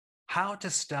How to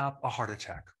stop a heart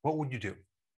attack? What would you do?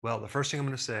 Well, the first thing I'm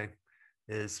going to say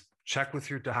is check with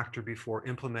your doctor before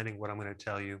implementing what I'm going to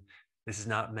tell you. This is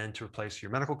not meant to replace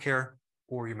your medical care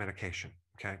or your medication,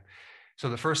 okay? So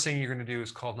the first thing you're going to do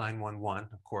is call 911,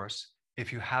 of course.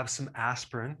 If you have some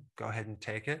aspirin, go ahead and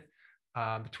take it.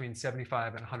 Between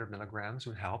 75 and 100 milligrams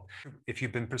would help. If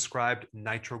you've been prescribed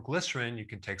nitroglycerine, you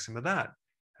can take some of that.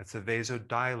 That's a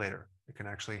vasodilator. It can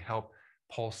actually help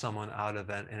pull someone out of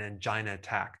an angina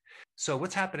attack. So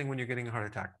what's happening when you're getting a heart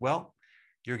attack? Well,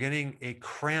 you're getting a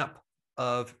cramp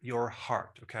of your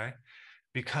heart, okay?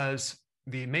 Because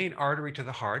the main artery to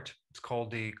the heart, it's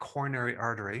called the coronary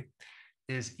artery,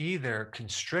 is either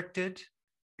constricted,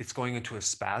 it's going into a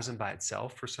spasm by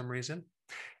itself for some reason,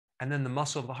 and then the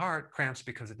muscle of the heart cramps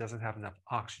because it doesn't have enough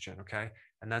oxygen, okay?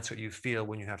 And that's what you feel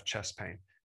when you have chest pain.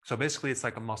 So basically, it's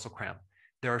like a muscle cramp.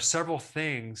 There are several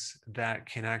things that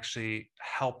can actually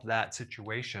help that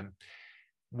situation.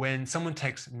 When someone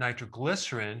takes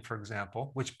nitroglycerin, for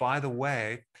example, which, by the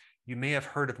way, you may have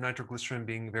heard of nitroglycerin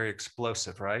being very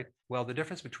explosive, right? Well, the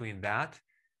difference between that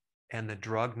and the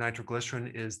drug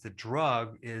nitroglycerin is the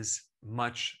drug is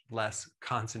much less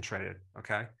concentrated,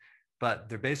 okay? But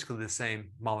they're basically the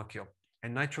same molecule.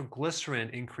 And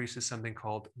nitroglycerin increases something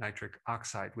called nitric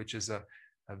oxide, which is a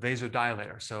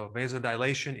vasodilator. So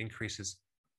vasodilation increases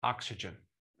oxygen.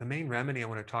 The main remedy I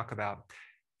want to talk about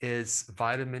is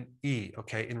vitamin E,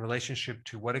 okay, in relationship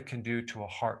to what it can do to a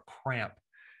heart cramp.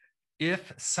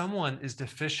 If someone is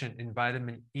deficient in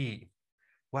vitamin E,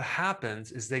 what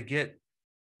happens is they get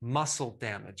muscle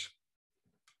damage,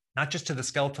 not just to the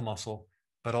skeletal muscle,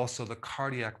 but also the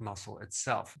cardiac muscle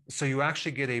itself. So you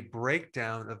actually get a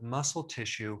breakdown of muscle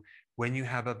tissue when you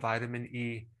have a vitamin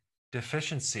E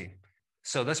deficiency.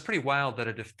 So that's pretty wild that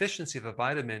a deficiency of a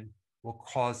vitamin will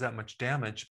cause that much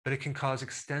damage, but it can cause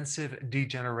extensive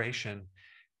degeneration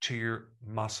to your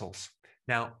muscles.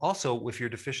 Now, also, if you're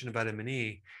deficient in vitamin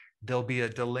E, there'll be a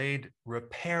delayed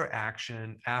repair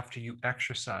action after you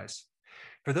exercise.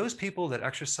 For those people that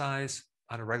exercise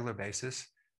on a regular basis,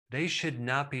 they should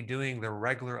not be doing the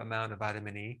regular amount of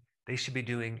vitamin E. They should be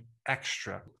doing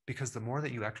extra, because the more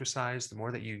that you exercise, the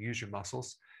more that you use your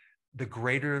muscles, the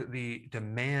greater the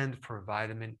demand for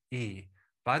vitamin E.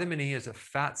 Vitamin E is a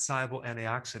fat-soluble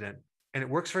antioxidant, and it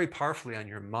works very powerfully on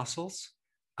your muscles,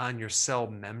 on your cell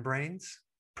membranes,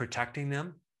 protecting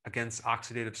them against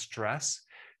oxidative stress,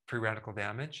 free radical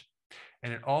damage.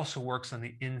 And it also works on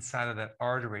the inside of that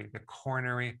artery, the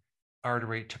coronary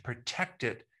artery, to protect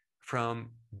it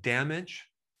from damage,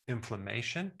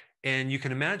 inflammation. And you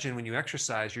can imagine when you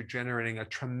exercise, you're generating a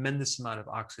tremendous amount of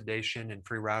oxidation and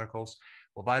free radicals.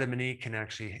 Well, vitamin E can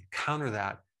actually counter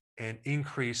that and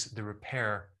increase the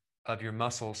repair of your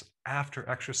muscles after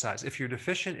exercise. If you're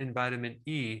deficient in vitamin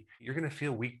E, you're going to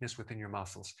feel weakness within your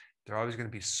muscles. They're always going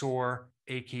to be sore,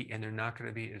 achy, and they're not going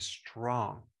to be as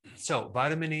strong. So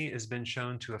vitamin E has been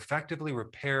shown to effectively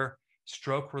repair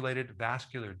stroke-related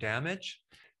vascular damage,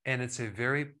 and it's a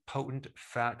very potent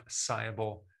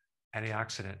fat-soluble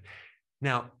antioxidant.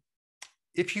 Now,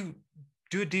 if you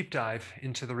do a deep dive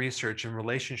into the research and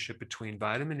relationship between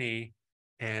vitamin E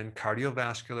and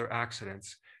cardiovascular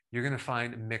accidents, you're going to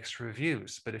find mixed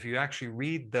reviews. But if you actually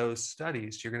read those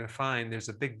studies, you're going to find there's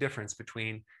a big difference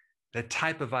between the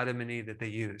type of vitamin E that they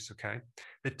use, okay?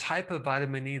 The type of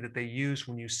vitamin E that they use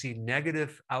when you see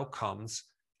negative outcomes,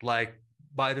 like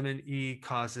vitamin E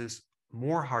causes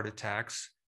more heart attacks,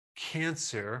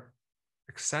 cancer,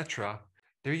 etc.,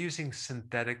 they're using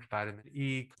synthetic vitamin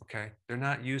E, okay? They're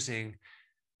not using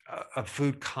a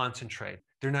food concentrate.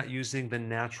 They're not using the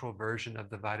natural version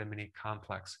of the vitamin E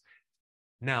complex.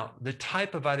 Now, the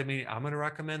type of vitamin E I'm going to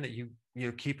recommend that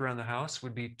you keep around the house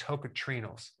would be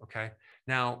tocotrienols, okay?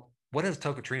 Now, what is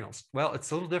tocotrienols? Well,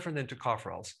 it's a little different than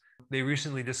tocopherols. They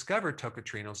recently discovered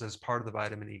tocotrienols as part of the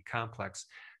vitamin E complex.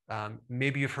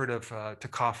 Maybe you've heard of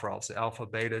tocopherols, alpha,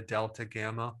 beta, delta,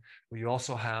 gamma. Well, you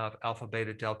also have alpha,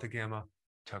 beta, delta, gamma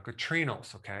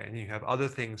tocotrienols, okay? And you have other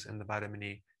things in the vitamin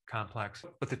E complex.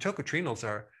 But the tocotrienols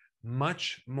are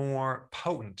much more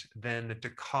potent than the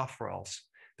tocopherols.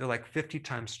 They're like 50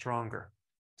 times stronger.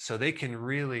 So they can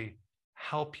really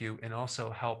help you and also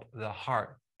help the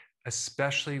heart,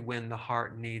 especially when the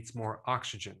heart needs more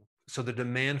oxygen. So the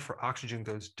demand for oxygen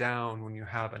goes down when you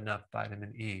have enough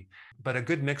vitamin E. But a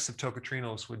good mix of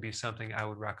tocotrienols would be something I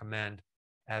would recommend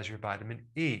as your vitamin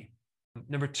E.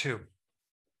 Number 2,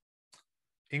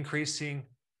 increasing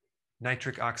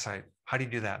nitric oxide. How do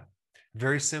you do that?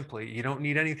 Very simply, you don't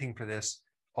need anything for this.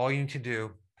 All you need to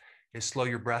do is slow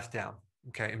your breath down,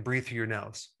 okay, and breathe through your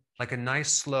nose. Like a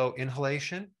nice slow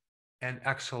inhalation and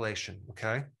exhalation,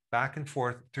 okay? Back and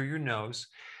forth through your nose.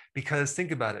 Because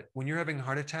think about it, when you're having a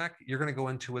heart attack, you're going to go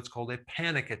into what's called a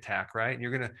panic attack, right? And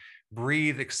you're going to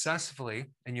breathe excessively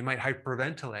and you might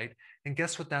hyperventilate. And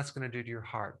guess what that's going to do to your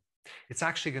heart? It's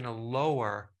actually going to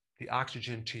lower the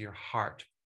oxygen to your heart.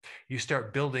 You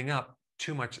start building up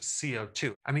too much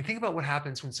CO2. I mean, think about what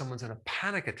happens when someone's in a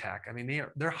panic attack. I mean,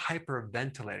 they're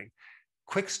hyperventilating.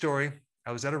 Quick story,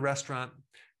 I was at a restaurant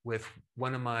with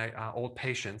one of my old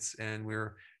patients, and we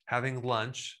were having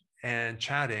lunch and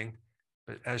chatting.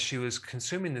 But as she was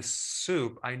consuming this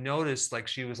soup, I noticed like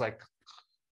she was like,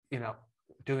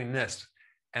 doing this.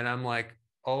 And I'm like,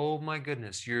 oh my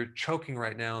goodness, you're choking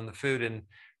right now on the food. And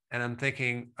I'm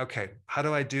thinking, okay, how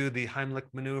do I do the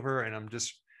Heimlich maneuver? And I'm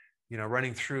just,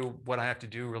 running through what I have to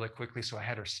do really quickly. So I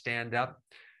had her stand up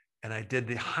and I did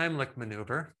the Heimlich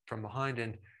maneuver from behind,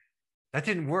 and that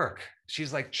didn't work.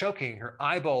 She's like choking, her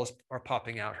eyeballs are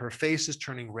popping out, her face is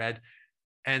turning red.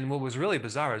 And what was really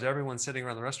bizarre is everyone sitting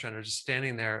around the restaurant are just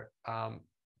standing there,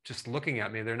 just looking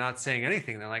at me. They're not saying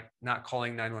anything. They're like not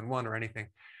calling 911 or anything.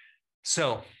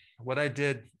 So what I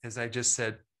did is I just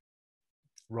said,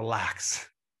 relax,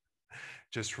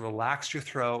 just relax your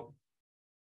throat.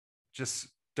 Just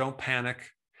don't panic.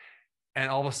 And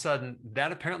all of a sudden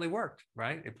that apparently worked,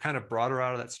 right? It kind of brought her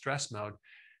out of that stress mode,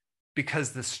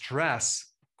 because the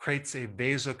stress creates a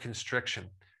vasoconstriction.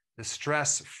 The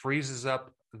stress freezes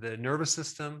up the nervous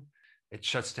system. It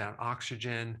shuts down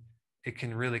oxygen. It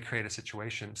can really create a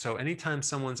situation. So anytime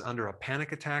someone's under a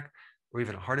panic attack or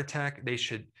even a heart attack, they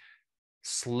should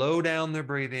slow down their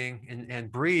breathing and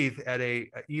breathe at a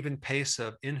even pace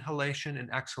of inhalation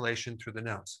and exhalation through the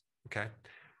nose. Okay,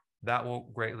 that will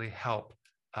greatly help,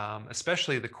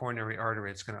 especially the coronary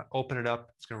artery. It's going to open it up.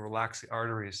 It's going to relax the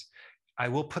arteries. I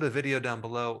will put a video down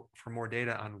below for more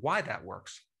data on why that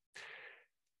works.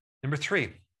 Number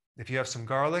 3, if you have some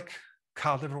garlic,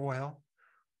 cod liver oil,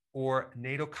 or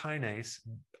nattokinase,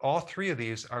 all 3 of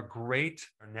these are great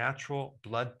natural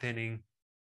blood thinning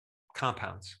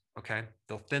compounds. Okay,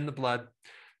 they'll thin the blood.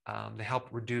 They help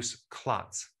reduce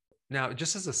clots. Now,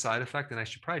 just as a side effect, and I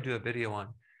should probably do a video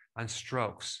on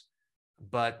strokes,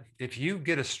 but if you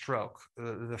get a stroke,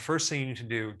 the first thing you need to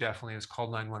do definitely is call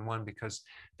 911, because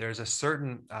there's a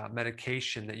certain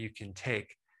medication that you can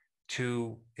take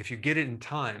to, if you get it in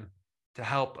time, to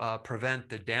help prevent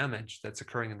the damage that's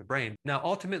occurring in the brain. Now,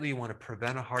 ultimately, you want to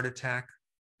prevent a heart attack.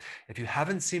 If you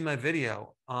haven't seen my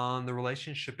video on the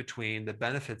relationship between the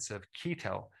benefits of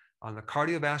keto on the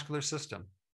cardiovascular system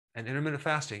and intermittent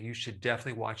fasting, you should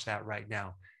definitely watch that right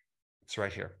now. It's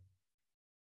right here.